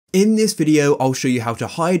In this video, I'll show you how to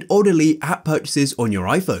hide or delete app purchases on your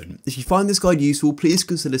iPhone. If you find this guide useful, please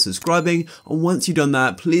consider subscribing, and once you've done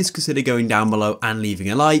that, please consider going down below and leaving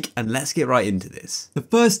a like, and let's get right into this. The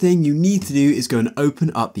first thing you need to do is go and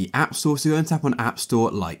open up the App Store, so go and tap on App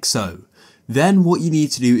Store like so. Then what you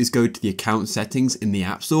need to do is go to the account settings in the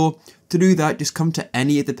App Store. To do that, just come to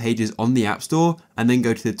any of the pages on the App Store and then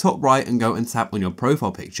go to the top right and go and tap on your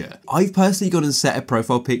profile picture. I've personally gone and set a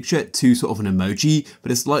profile picture to sort of an emoji,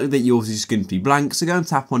 but it's likely that yours is going to be blank, so go and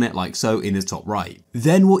tap on it like so in the top right.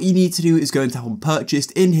 Then what you need to do is go and tap on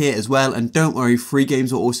purchased in here as well, and don't worry, free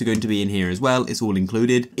games are also going to be in here as well, it's all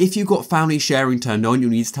included. If you've got family sharing turned on,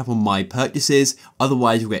 you'll need to tap on my purchases,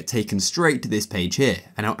 otherwise you'll get taken straight to this page here.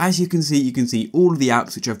 And now as you can see all of the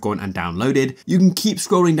apps which I've gone and downloaded. You can keep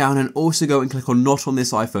scrolling down and also go and click on not on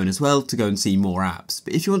this iPhone as well to go and see more apps.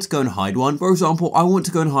 But if you want to go and hide one, for example, I want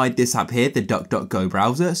to go and hide this app here, the DuckDuckGo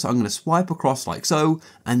browser. So I'm going to swipe across like so,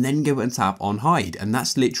 and then go and tap on hide. And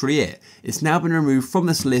that's literally it. It's now been removed from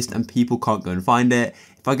this list and people can't go and find it.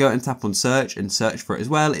 If I go and tap on search and search for it as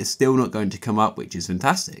well, it's still not going to come up, which is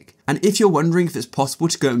fantastic. And if you're wondering if it's possible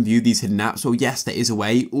to go and view these hidden apps, well, yes, there is a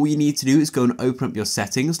way. All you need to do is go and open up your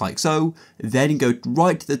settings like so, then go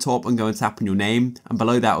right to the top and go and tap on your name. And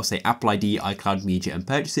below that will say Apple ID, iCloud, Media and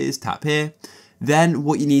Purchases, tap here. Then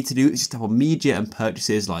what you need to do is just tap on Media and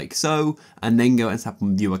Purchases like so, and then go and tap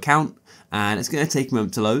on View Account. And it's going to take a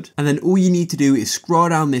moment to load. And then all you need to do is scroll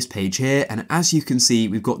down this page here. And as you can see,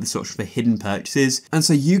 we've got this option for hidden purchases. And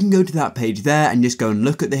so you can go to that page there and just go and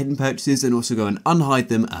look at the hidden purchases and also go and unhide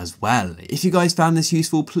them as well. If you guys found this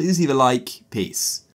useful, please leave a like. Peace.